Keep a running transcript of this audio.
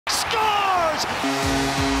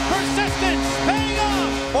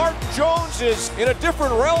is in a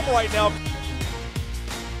different realm right now.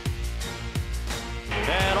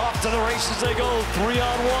 And off to the races they go.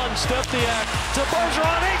 3-on-1. Stempniak to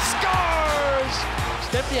Bergeron. He scores!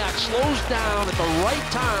 Stempniak slows down at the right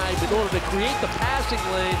time in order to create the passing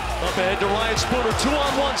lane. Up ahead to Ryan Spooner.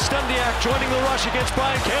 2-on-1. Stempniak joining the rush against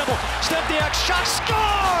Brian Campbell. Stempniak shot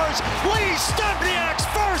scores! Lee Stempniak's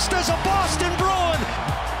first as a Boston Bruin.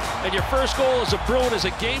 And your first goal as a Bruin is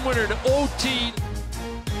a game winner in OT.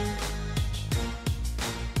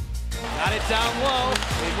 Got it down low.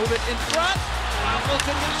 They move it in front.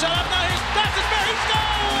 Looking to shut up now. Here's Gostisbehere. He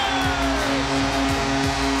scores!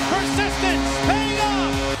 Persistence paying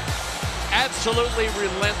off. Absolutely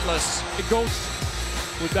relentless. It goes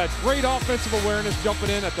with that great offensive awareness, jumping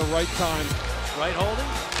in at the right time. Right holding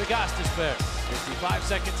to Gostisbehere. 55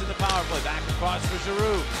 seconds in the power play. Back across for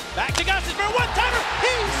Giroux. Back to Gostisbehere. One-timer.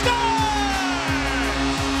 He scores!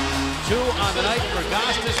 2 on the night for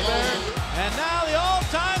Gostisbehere. And now the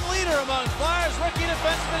all-time leader among Flyers rookie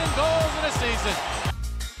defensemen in goals in a season.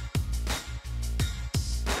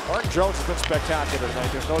 Martin Jones has been spectacular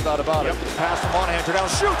tonight, there's no doubt about it. Pass from Monahan, down,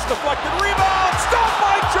 shoots, deflected, rebound, stopped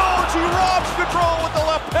by Jones. He robs control with the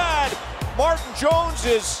left pad. Martin Jones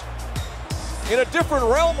is in a different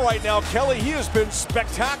realm right now, Kelly. He has been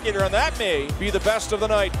spectacular, and that may be the best of the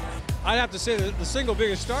night. I'd have to say that the single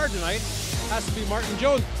biggest star tonight has to be Martin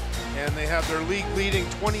Jones. And they have their league-leading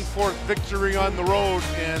 24th victory on the road,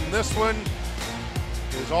 and this one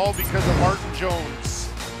is all because of Martin Jones.